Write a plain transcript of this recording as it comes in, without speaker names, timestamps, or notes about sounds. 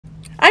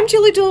I'm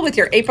Julie Duell with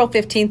your April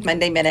 15th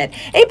Monday Minute.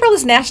 April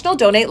is National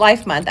Donate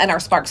Life Month, and our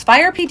Sparks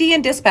Fire PD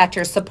and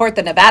dispatchers support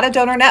the Nevada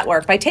Donor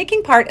Network by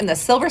taking part in the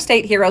Silver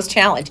State Heroes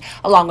Challenge,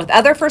 along with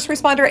other first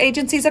responder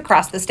agencies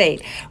across the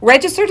state.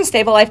 Register to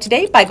Save a Life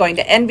today by going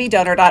to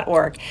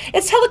nvdonor.org.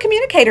 It's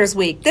Telecommunicators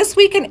Week. This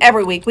week and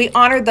every week, we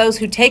honor those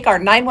who take our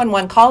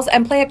 911 calls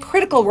and play a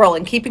critical role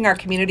in keeping our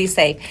community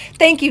safe.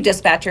 Thank you,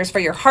 dispatchers, for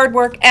your hard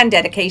work and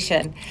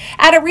dedication.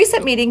 At a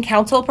recent meeting,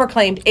 Council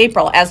proclaimed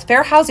April as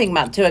Fair Housing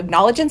Month to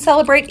acknowledge and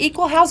celebrate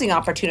equal housing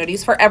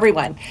opportunities for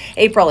everyone.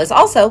 April is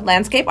also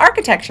Landscape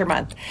Architecture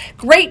Month.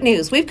 Great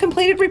news! We've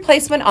completed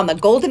replacement on the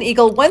Golden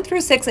Eagle 1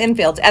 through 6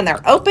 infields, and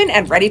they're open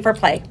and ready for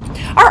play.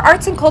 Our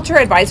Arts and Culture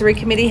Advisory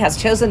Committee has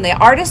chosen the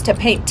artist to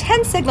paint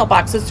 10 signal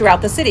boxes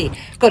throughout the city.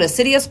 Go to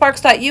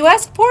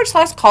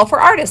cityofsparks.us/call for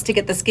artists to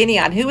get the skinny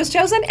on who was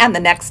chosen and the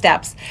next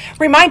steps.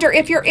 Reminder,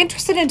 if you're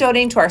interested in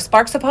donating to our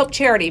Sparks of Hope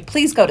charity,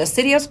 please go to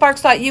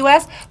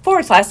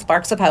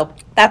cityofsparks.us/Sparks of Hope.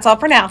 That's all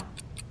for now.